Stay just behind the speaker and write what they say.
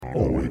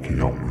all wakey,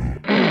 aren't we?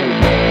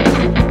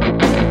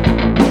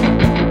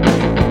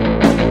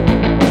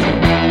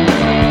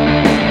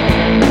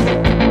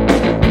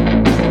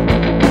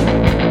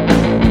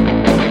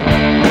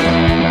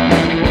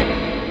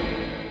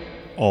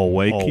 All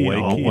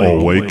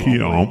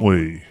wakey, aren't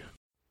we?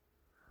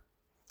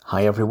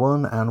 Hi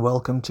everyone, and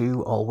welcome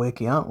to All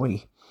Wakey, Aren't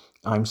We?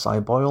 I'm Cy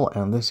Boyle,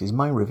 and this is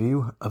my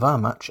review of our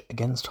match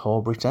against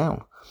Horbury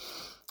Town.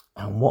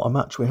 And what a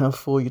match we have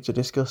for you to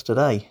discuss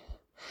today.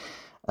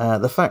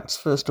 The facts,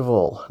 first of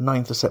all: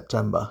 9th of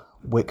September,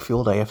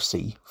 Wakefield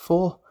AFC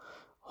 4,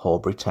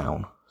 Horbury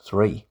Town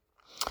 3,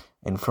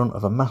 in front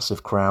of a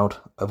massive crowd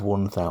of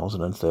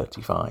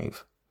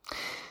 1,035.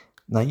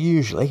 Now,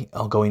 usually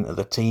I'll go into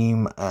the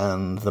team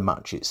and the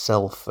match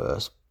itself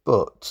first,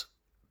 but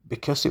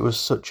because it was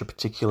such a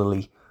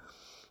particularly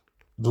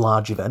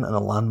large event and a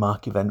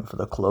landmark event for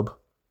the club,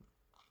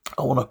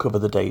 I want to cover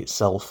the day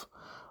itself,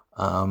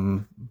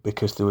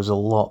 because there was a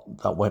lot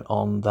that went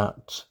on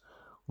that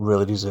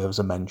really deserves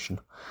a mention.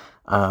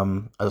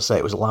 As I say,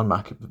 it was a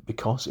landmark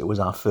because it was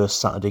our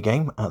first Saturday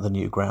game at the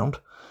new ground.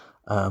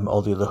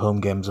 All the other home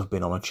games have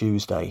been on a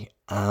Tuesday,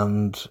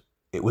 and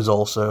it was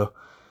also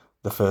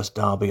the first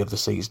derby of the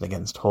season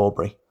against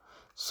Horbury.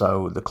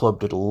 So the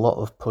club did a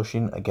lot of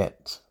pushing to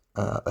get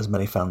as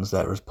many fans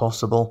there as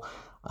possible.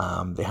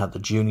 They had the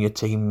junior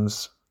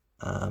teams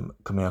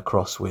coming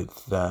across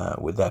with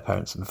their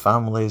parents and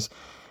families,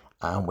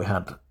 and we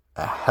had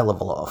a hell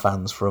of a lot of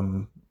fans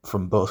from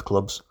both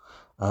clubs,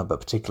 but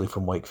particularly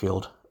from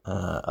Wakefield,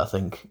 I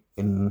think,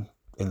 in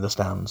the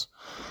stands.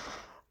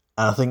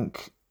 And I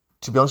think,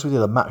 to be honest with you,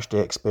 the match day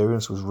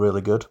experience was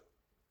really good.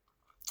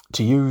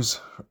 To use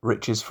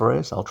Rich's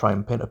phrase, I'll try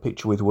and paint a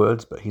picture with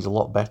words, but he's a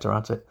lot better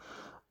at it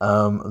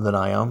than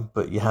I am.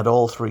 But you had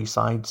all three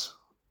sides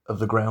of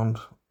the ground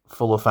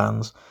full of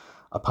fans,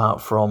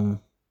 apart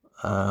from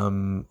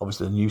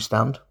obviously the new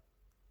stand.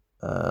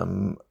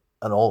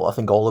 And I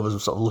think all of us were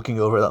sort of looking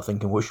over at that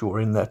thinking, wish we were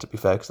in there, to be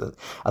fair, because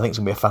I think it's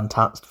going to be a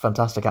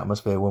fantastic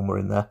atmosphere when we're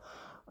in there,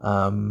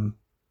 in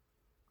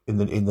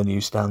the new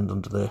stand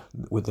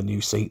with the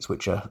new seats,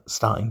 which are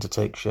starting to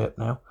take shape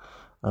now.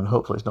 And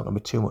hopefully it's not going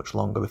to be too much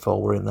longer before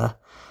we're in there.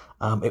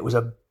 It was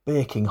a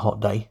baking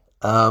hot day.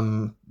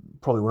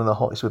 Probably one of the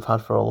hottest we've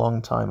had for a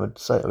long time. I'd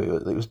say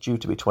it was due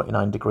to be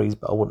 29 degrees,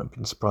 but I wouldn't have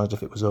been surprised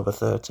if it was over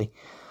 30.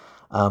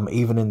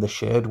 Even in the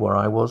shade where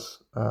I was,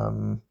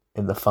 in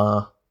the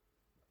far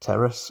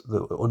terrace,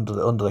 under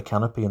the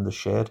canopy in the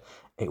shade,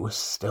 it was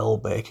still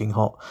baking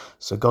hot.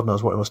 So God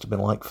knows what it must have been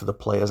like for the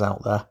players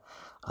out there.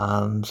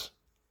 And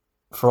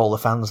for all the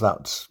fans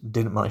that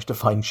didn't manage to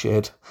find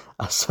shade,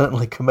 I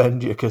certainly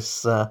commend you,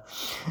 because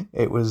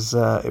it was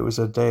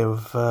a day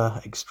of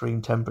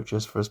extreme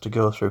temperatures for us to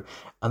go through,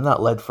 and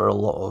that led for a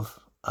lot of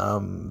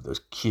there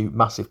was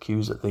massive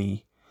queues at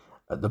the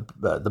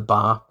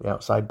bar, the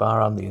outside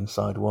bar and the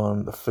inside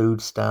one, the food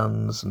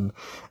stands, and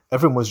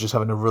everyone was just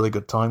having a really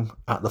good time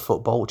at the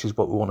football, which is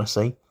what we want to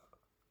see.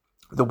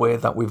 The way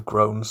that we've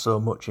grown so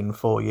much in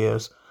 4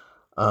 years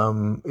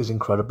is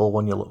incredible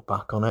when you look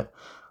back on it.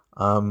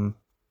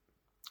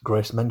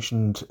 Grace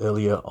mentioned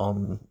earlier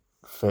on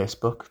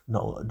Facebook,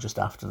 not just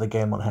after the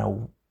game, on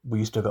how we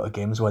used to go to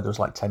games where there was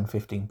like 10,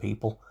 15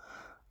 people,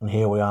 and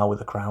here we are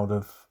with a crowd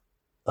of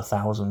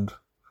 1,000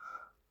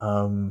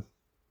 in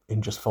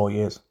just 4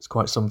 years. It's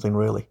quite something,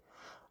 really,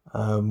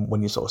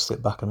 when you sort of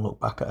sit back and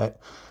look back at it.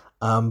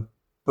 But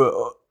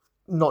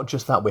not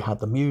just that, we had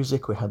the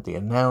music, we had the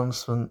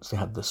announcements, we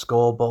had the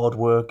scoreboard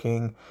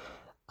working,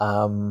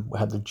 we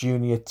had the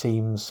junior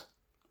teams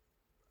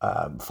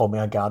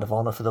forming a guard of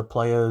honour for the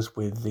players,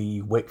 with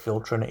the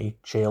Wakefield Trinity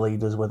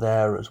cheerleaders were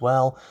there as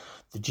well.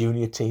 The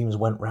junior teams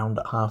went round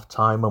at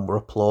half-time and were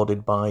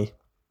applauded by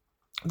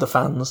the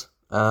fans.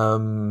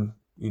 Apparently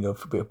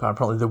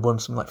they won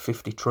something like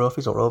 50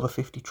 trophies or over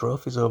 50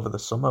 trophies over the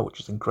summer, which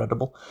is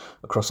incredible,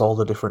 across all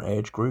the different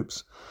age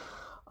groups.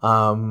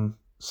 So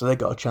they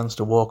got a chance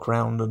to walk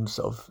around and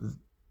sort of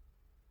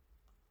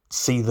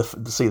see the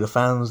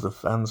fans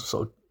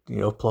sort of,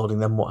 applauding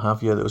them, what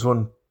have you. There was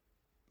one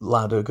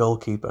lad, a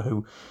goalkeeper,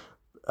 who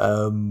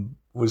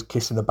was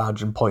kissing the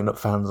badge and pointing at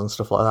fans and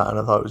stuff like that, and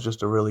I thought it was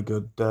just a really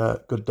good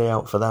day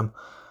out for them.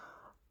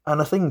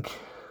 And I think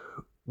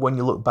when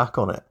you look back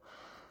on it,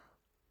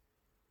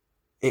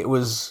 it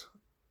was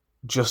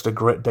just a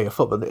great day of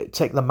football.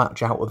 Take the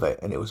match out of it,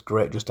 and it was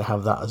great just to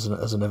have that as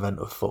an event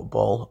of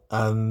football.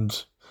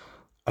 And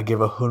I give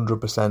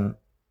 100%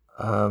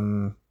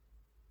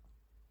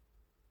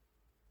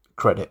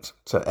 credit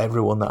to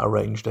everyone that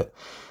arranged it,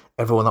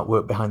 everyone that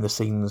worked behind the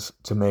scenes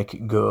to make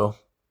it go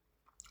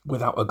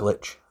without a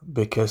glitch,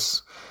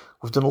 because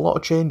we've done a lot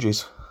of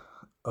changes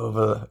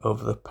over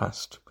the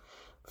past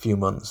few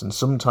months, and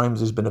sometimes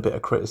there's been a bit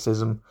of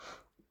criticism,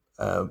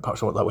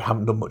 perhaps that we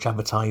haven't done much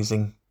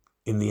advertising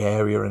in the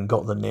area and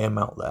got the name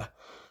out there.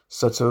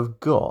 So to have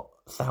got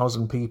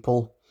 1,000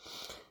 people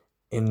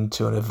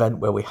into an event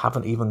where we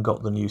haven't even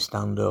got the new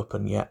stand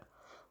open yet,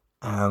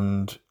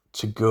 and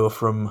to go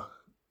from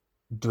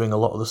doing a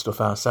lot of the stuff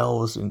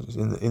ourselves in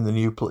the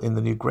new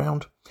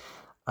ground,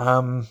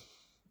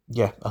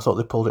 yeah, I thought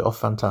they pulled it off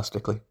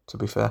fantastically, to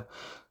be fair.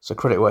 So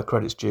credit where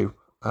credit's due.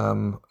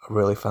 A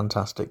really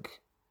fantastic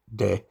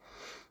day.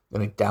 The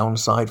only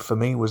downside for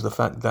me was the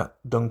fact that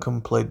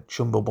Duncan played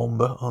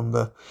Chumbawamba on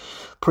the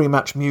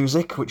pre-match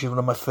music, which is one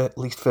of my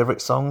least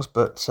favourite songs,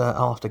 but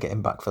I'll have to get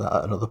him back for that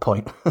at another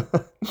point.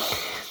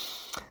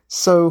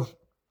 So,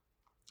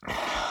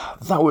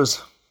 that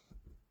was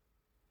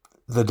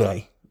the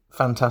day.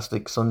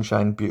 Fantastic,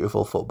 sunshine,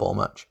 beautiful football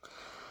match.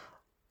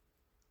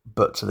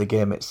 But to the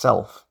game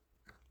itself,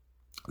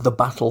 the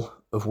Battle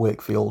of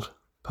Wakefield,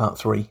 Part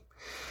 3.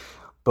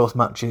 Both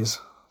matches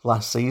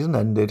last season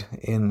ended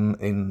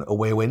in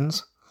away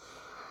wins.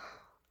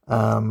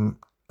 And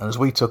as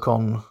we took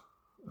on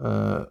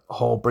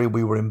Horbury,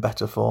 we were in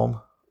better form.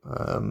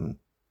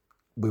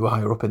 We were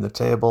higher up in the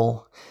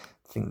table.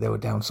 I think they were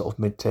down sort of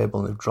mid-table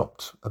and they've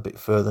dropped a bit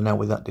further now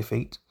with that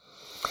defeat.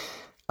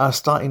 Our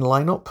starting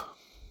lineup: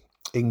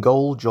 in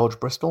goal, George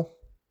Bristol.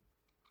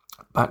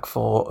 Back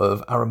four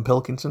of Aaron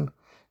Pilkington,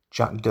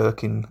 Jack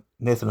Durkin,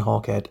 Nathan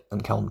Hawkhead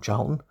and Callum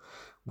Charlton,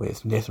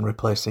 with Nathan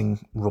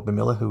replacing Robbie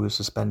Miller, who was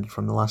suspended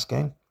from the last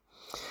game.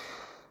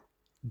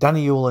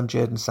 Danny Yule and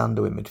Jayden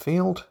Sandow in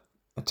midfield.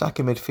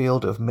 Attacking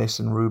midfield of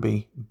Mason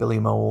Ruby, Billy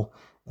Mole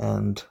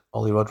and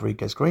Ollie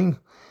Rodriguez-Green.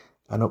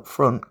 And up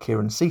front,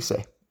 Kieran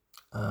Cisse,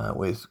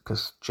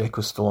 because Jake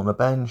was still on the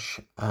bench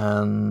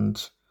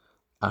and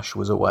Ash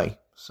was away.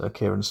 So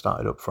Kieran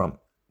started up front.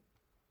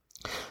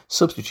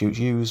 Substitutes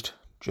used: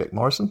 Jake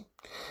Morrison,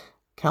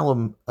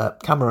 Cameron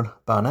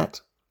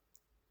Barnett,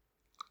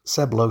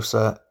 Seb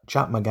Losa,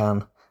 Jack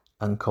McGann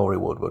and Corey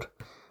Woodward.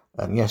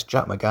 And yes,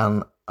 Jack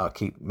McGann, I'll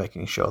keep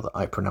making sure that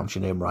I pronounce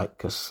your name right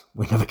because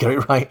we never get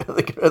it right at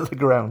the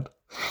ground,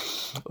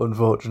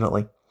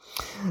 unfortunately.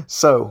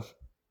 So,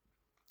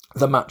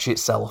 the match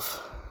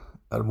itself,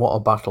 and what a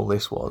battle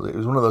this was. It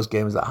was one of those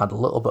games that had a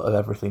little bit of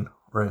everything,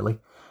 really.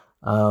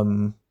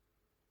 The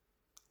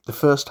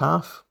first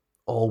half,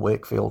 all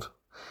Wakefield.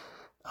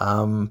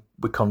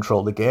 We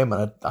controlled the game,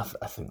 and I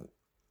think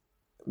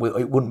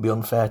it wouldn't be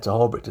unfair to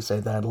Horbury to say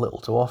they had little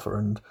to offer,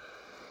 and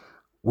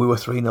we were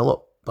 3-0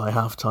 up by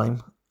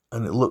half-time,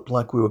 and it looked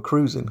like we were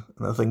cruising.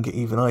 And I think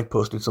even I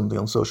posted something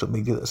on social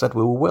media that said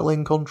we were well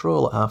in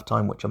control at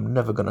half-time, which I'm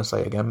never going to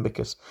say again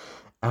because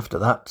after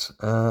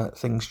that,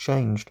 things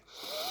changed.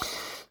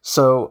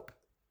 So,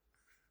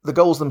 the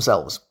goals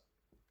themselves.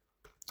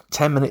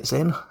 10 minutes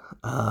in,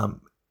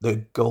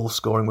 the goal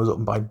scoring was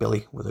up by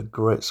Billy with a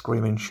great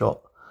screaming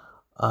shot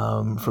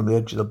from the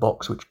edge of the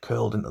box, which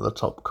curled into the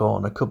top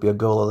corner. Could be a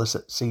goal of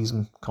the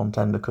season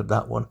contender, could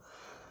that one.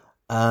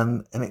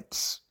 And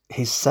it's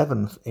his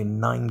 7th in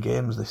 9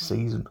 games this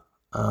season.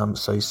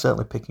 So he's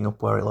certainly picking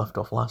up where he left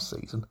off last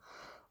season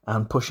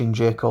and pushing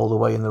Jake all the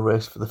way in the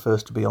race for the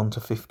first to be on to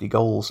 50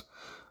 goals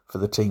for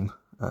the team.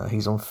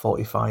 He's on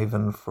 45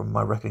 and from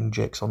my reckoning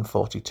Jake's on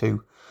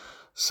 42.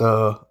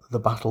 So the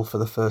battle for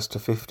the first to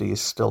 50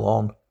 is still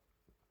on.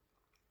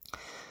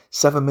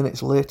 7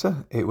 minutes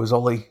later, it was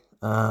Ollie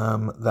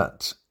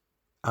that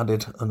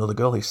added another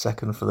goal, his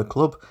second for the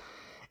club.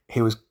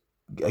 He was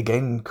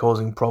again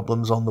causing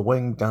problems on the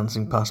wing,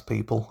 dancing past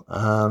people,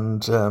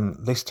 and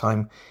this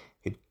time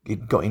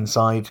he'd got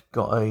inside,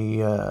 got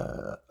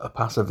a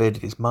pass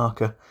evaded his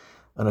marker,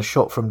 and a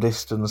shot from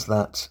distance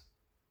that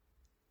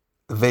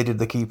evaded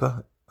the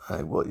keeper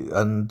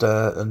and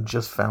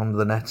just found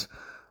the net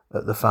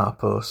at the far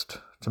post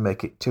to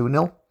make it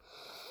 2-0.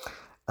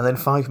 And then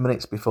 5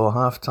 minutes before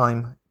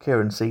half-time,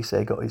 Kieran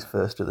Cisse got his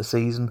first of the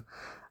season,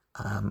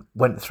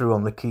 went through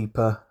on the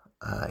keeper.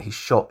 His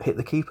shot hit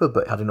the keeper,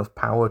 but had enough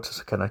power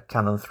to kind of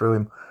cannon through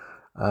him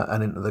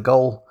and into the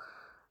goal.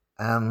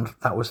 And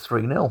that was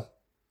 3-0.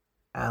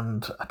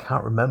 And I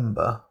can't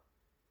remember,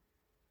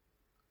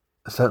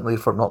 certainly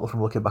not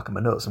from looking back at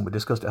my notes, and we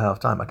discussed it at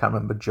half-time, I can't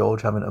remember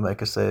George having to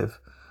make a save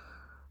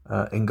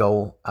in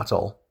goal at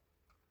all.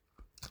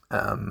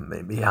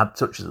 He had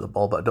touches of the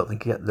ball, but I don't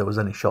think there was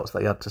any shots that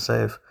he had to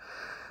save.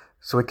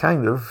 So we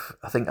kind of,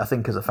 I think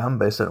as a fan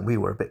base, we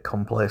were a bit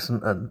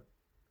complacent, and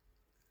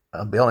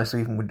I'll be honest,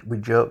 even we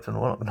joked, and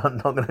I'm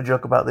not going to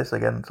joke about this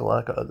again until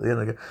I got at the end of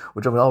the game.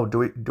 We're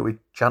talking, do we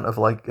chant of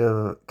like,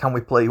 can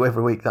we play you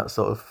every week? That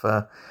sort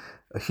of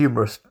a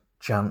humorous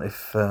chant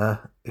if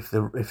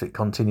it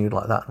continued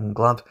like that. I'm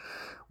glad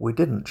we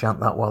didn't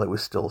chant that while it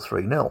was still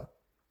 3-0,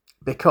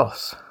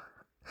 because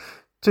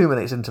 2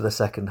 minutes into the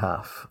second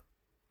half,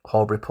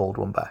 Horbury pulled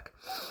one back.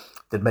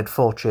 They'd made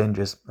 4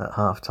 changes at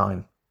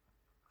half-time,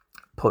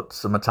 put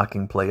some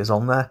attacking players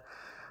on there,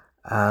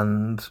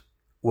 and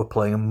were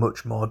playing a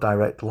much more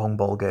direct long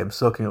ball game,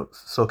 soaking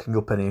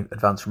up any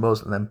advance from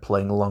us and then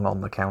playing long on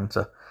the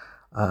counter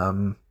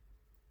and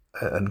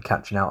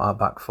catching out our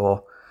back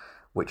four,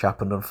 which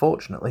happened,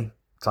 unfortunately,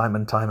 time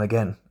and time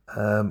again,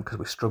 because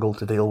we struggled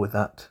to deal with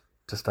that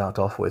to start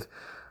off with.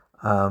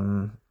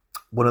 One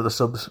of the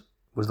subs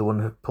was the one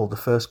who pulled the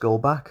first goal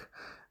back,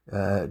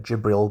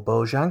 Jibril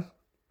Bojang.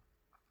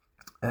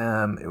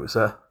 It was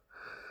a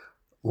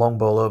long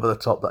ball over the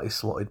top that he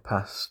slotted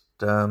past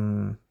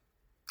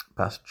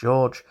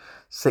George.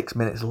 6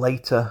 minutes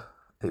later,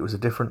 it was a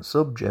different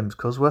sub, James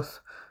Cusworth,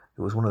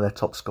 who was one of their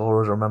top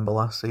scorers, I remember,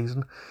 last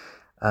season.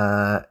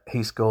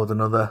 He scored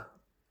another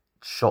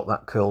shot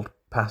that curled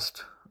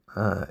past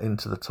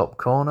into the top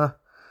corner,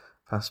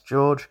 past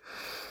George.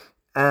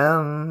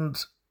 And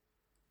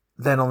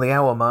then on the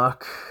hour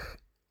mark,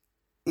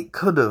 it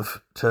could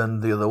have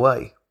turned the other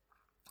way.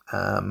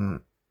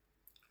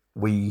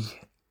 We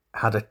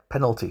had a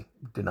penalty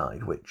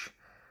denied, which,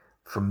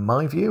 from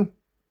my view,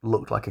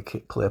 looked like a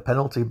clear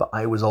penalty, but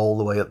I was all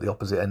the way at the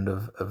opposite end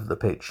of the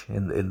pitch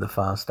in the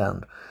far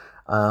stand.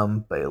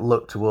 But it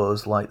looked to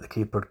us like the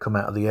keeper had come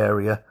out of the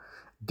area,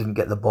 didn't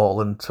get the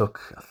ball and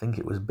took, I think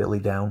it was Billy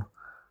down,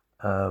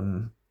 got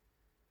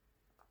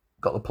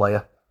the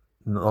player,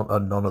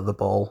 none of the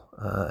ball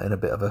in a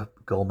bit of a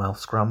goalmouth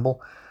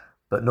scramble,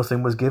 but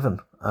nothing was given.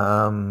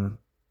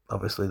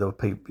 Obviously, there were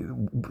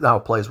our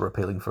players were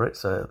appealing for it,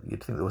 so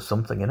you'd think there was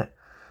something in it.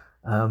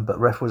 But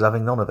ref was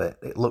having none of it.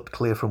 It looked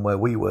clear from where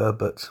we were,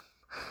 but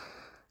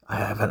I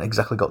haven't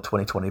exactly got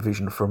 20/20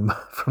 vision from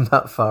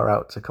that far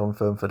out to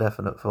confirm for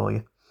definite for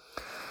you.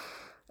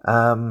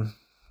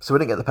 So we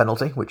didn't get the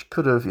penalty, which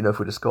could have, if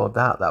we'd have scored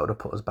that would have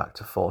put us back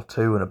to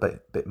 4-2 and a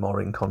bit more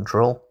in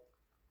control.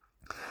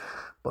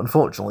 But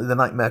unfortunately, the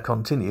nightmare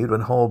continued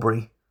when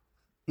Horbury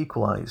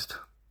equalised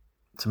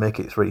to make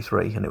it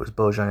 3-3, and it was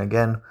Bojang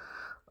again,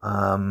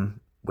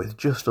 with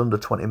just under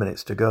 20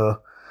 minutes to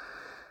go.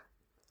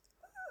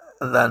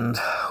 And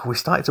we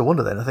started to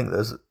wonder then, I think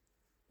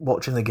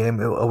watching the game,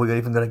 are we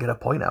even going to get a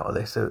point out of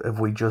this? Have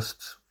we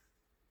just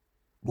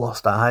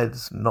lost our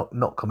heads,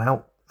 not come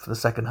out for the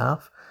second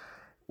half?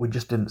 We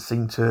just didn't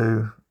seem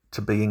to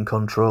be in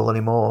control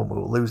anymore. We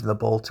were losing the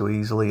ball too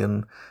easily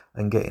and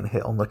getting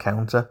hit on the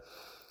counter.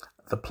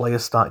 The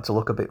players started to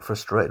look a bit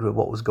frustrated with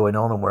what was going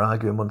on and were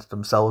arguing amongst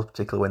themselves,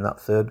 particularly when that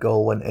third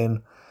goal went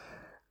in.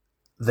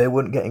 They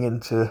weren't getting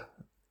into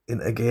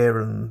gear,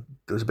 and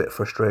there was a bit of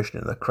frustration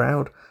in the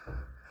crowd.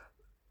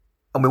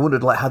 And we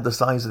wondered, had the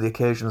size of the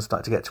occasion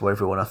started to get to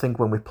everyone? I think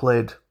when we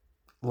played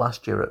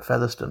last year at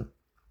Featherstone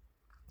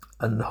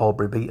and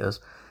Horbury beat us,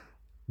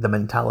 the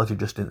mentality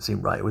just didn't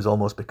seem right. It was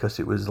almost because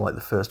it was like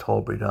the first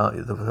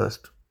the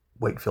first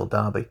Wakefield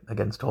derby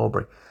against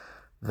Horbury,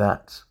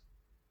 that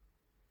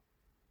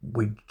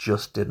we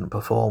just didn't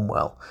perform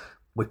well.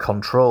 We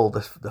controlled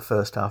the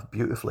first half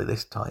beautifully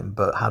this time,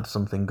 but had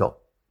something got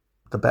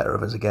the better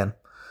of us again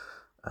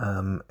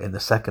in the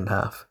second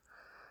half.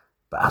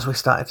 But as we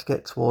started to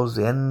get towards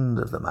the end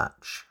of the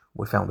match,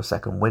 we found a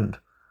second wind,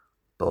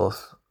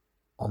 both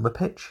on the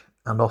pitch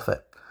and off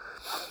it.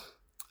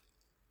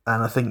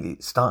 And I think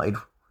it started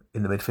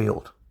in the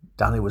midfield.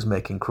 Danny was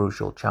making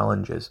crucial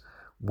challenges,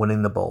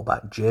 winning the ball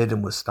back.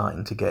 Jayden was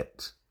starting to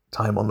get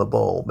time on the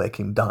ball,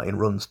 making darting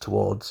runs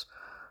towards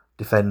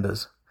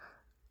defenders.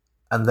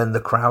 And then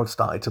the crowd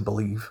started to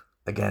believe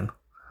again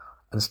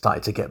and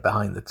started to get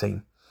behind the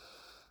team.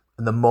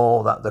 And the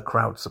more that the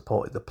crowd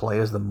supported the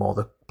players, the more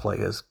the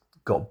players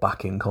got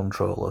back in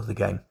control of the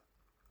game.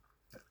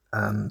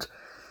 And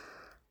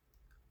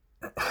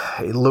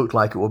it looked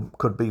like it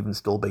could even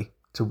still be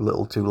too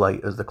little too late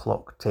as the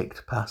clock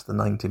ticked past the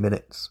 90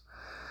 minutes.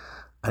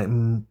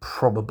 And it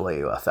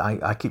probably,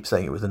 I keep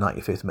saying it was the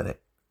 95th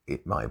minute.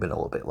 It might have been a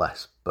little bit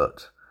less,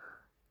 but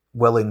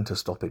well into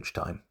stoppage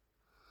time.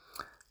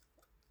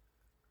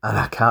 And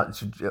I can't,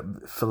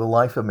 for the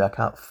life of me, I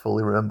can't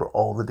fully remember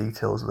all the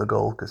details of the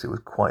goal because it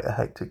was quite a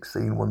hectic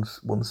scene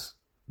once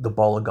the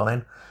ball had gone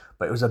in.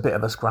 But it was a bit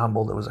of a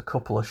scramble. There was a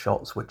couple of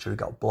shots which had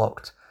got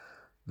blocked.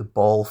 The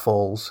ball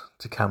falls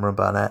to Cameron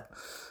Barnett,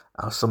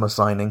 our summer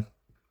signing,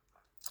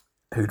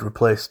 who'd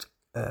replaced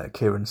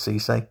Kieran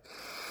Cisse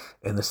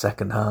in the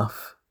second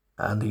half.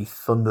 And he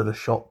thundered a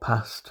shot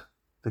past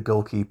the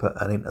goalkeeper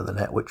and into the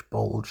net, which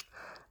bulged.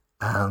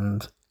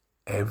 And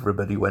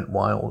everybody went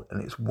wild.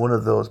 And it's one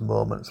of those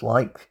moments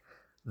like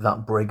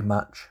that Brig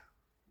match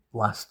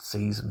last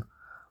season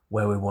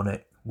where we won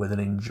it with an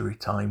injury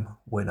time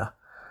winner.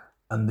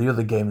 And the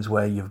other games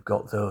where you've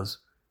got those,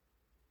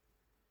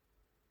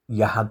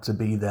 you had to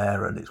be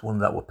there, and it's one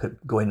that will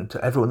go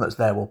into, everyone that's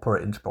there will put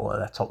it into probably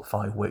their top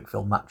 5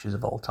 Wakefield matches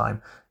of all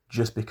time,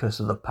 just because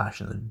of the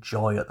passion and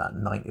joy at that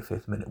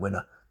 95th minute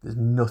winner. There's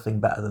nothing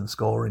better than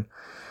scoring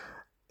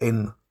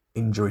in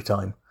injury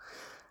time.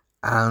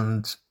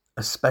 And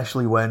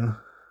especially when,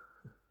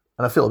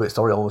 and I feel a bit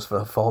sorry almost for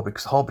Horbury,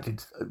 because Horbury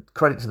did,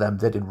 credit to them,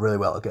 they did really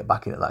well to get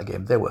back into that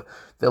game. They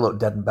looked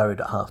dead and buried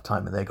at half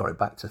time, and they got it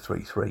back to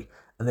 3-3.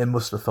 And they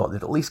must have thought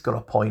they'd at least got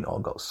a point or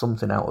got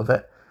something out of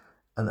it,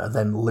 and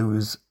then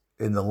lose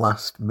in the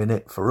last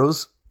minute for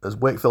us as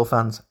Wakefield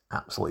fans.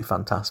 Absolutely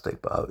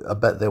fantastic, but I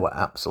bet they were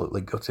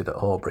absolutely gutted at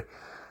Horbury.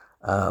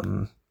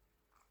 And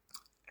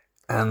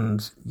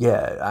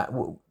yeah,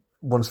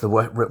 once the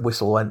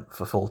whistle went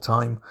for full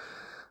time,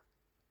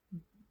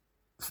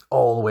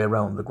 all the way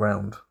around the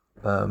ground,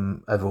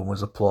 everyone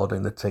was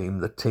applauding the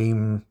team. The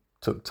team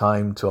took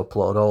time to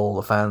applaud all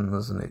the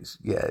fans, and it's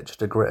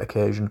just a great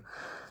occasion.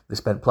 They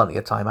spent plenty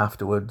of time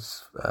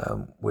afterwards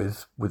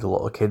with a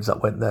lot of kids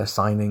that went there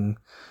signing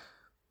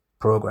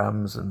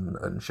programmes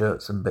and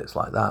shirts and bits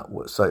like that.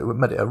 So it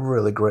made it a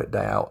really great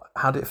day out.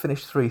 Had it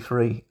finished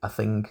 3-3, I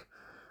think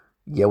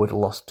yeah, we'd have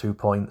lost 2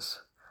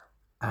 points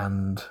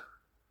and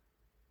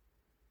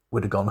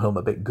we'd have gone home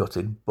a bit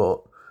gutted,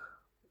 but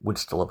we'd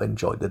still have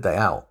enjoyed the day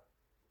out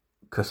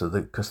because of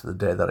the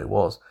day that it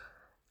was.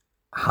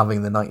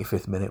 Having the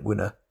 95th minute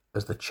winner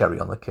as the cherry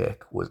on the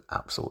cake was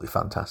absolutely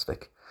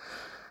fantastic.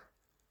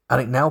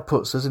 And it now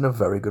puts us in a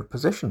very good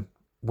position.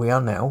 We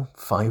are now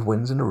 5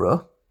 wins in a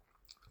row.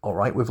 All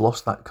right, we've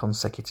lost that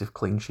consecutive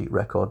clean sheet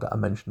record that I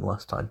mentioned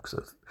last time because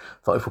I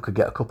thought if we could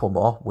get a couple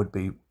more, we'd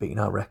be beating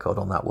our record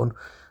on that one.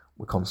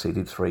 We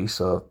conceded 3,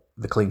 so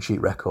the clean sheet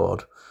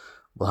record,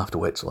 we'll have to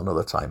wait till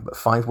another time. But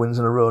 5 wins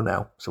in a row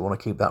now, so we want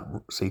to keep that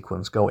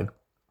sequence going.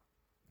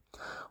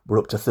 We're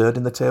up to 3rd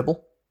in the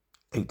table,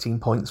 18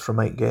 points from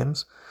 8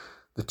 games.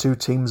 The 2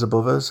 teams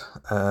above us,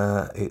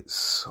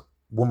 it's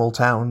Woomel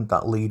Town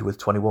that lead with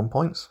 21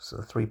 points,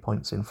 so 3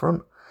 points in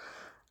front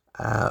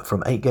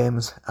from 8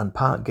 games, and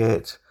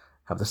Parkgate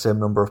have the same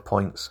number of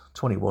points,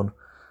 21,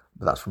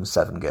 but that's from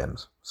 7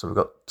 games. So we've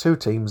got 2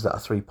 teams that are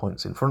 3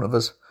 points in front of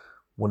us.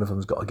 One of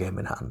them's got a game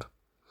in hand.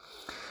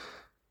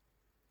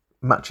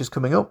 Matches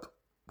coming up.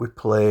 We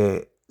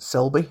play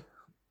Selby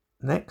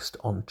next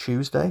on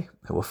Tuesday,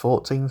 who are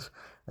 14th,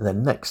 and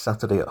then next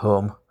Saturday at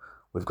home,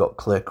 we've got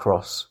Clay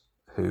Cross,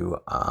 who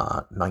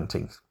are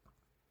 19th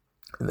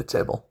in the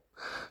table.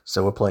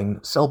 So we're playing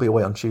Selby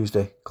away on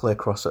Tuesday, Clay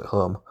Cross at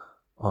home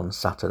on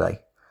Saturday.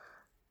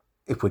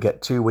 If we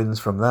get 2 wins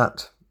from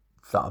that,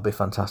 that'll be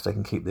fantastic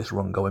and keep this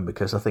run going,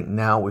 because I think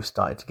now we've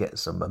started to get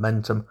some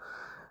momentum.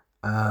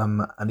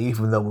 And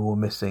even though we were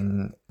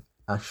missing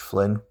Ash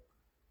Flynn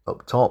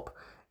up top,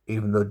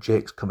 even though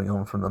Jake's coming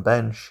on from the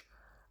bench,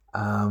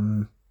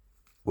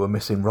 we're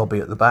missing Robbie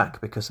at the back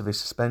because of his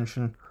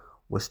suspension,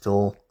 we're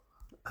still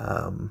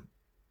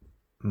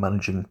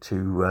managing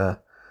to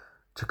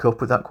cope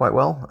with that quite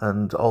well.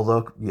 And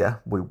although, yeah,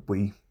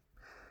 we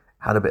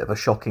had a bit of a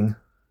shocking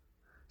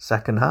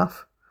second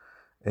half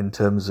in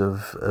terms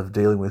of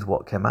dealing with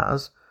what came at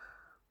us,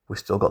 we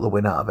still got the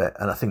win out of it.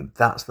 And I think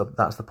that's the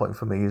point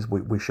for me, is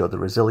we showed the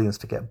resilience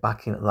to get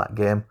back into that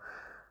game.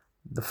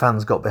 The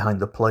fans got behind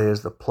the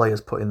players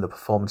put in the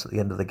performance at the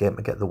end of the game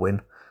to get the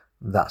win.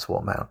 That's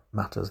what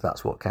matters,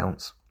 that's what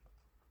counts.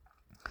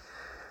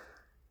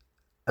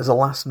 As a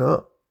last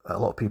note, a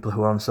lot of people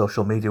who are on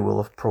social media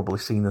will have probably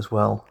seen as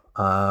well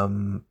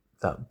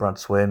that Brad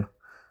Swain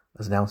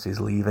has announced he's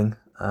leaving.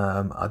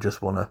 I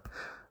just want to,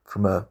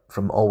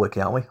 from All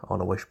Wakey Aren't We, I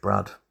want to wish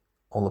Brad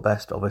all the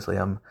best. Obviously,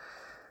 I'm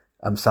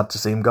sad to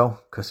see him go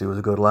because he was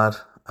a good lad,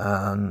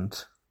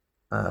 and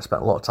I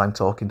spent a lot of time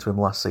talking to him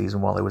last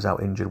season while he was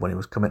out injured when he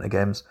was coming to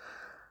games.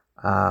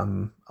 I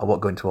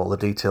won't go into all the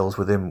details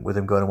with him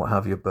going and what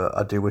have you, but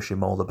I do wish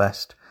him all the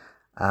best,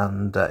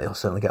 and he'll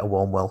certainly get a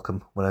warm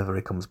welcome whenever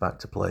he comes back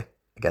to play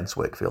against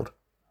Wakefield.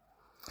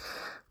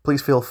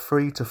 Please feel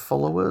free to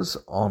follow us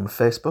on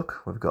Facebook.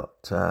 We've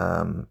got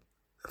a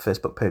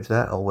Facebook page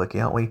there, All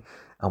Wakey Aren't We,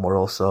 and we're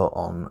also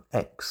on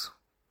X,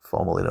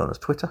 formerly known as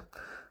Twitter,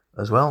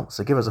 as well.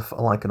 So give us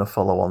a like and a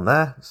follow on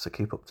there, so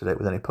keep up to date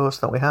with any posts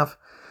that we have.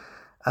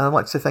 And I'd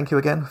like to say thank you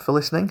again for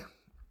listening.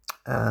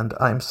 And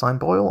I'm Simon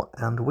Boyle,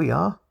 and we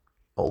are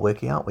All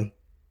Wakey Aren't We.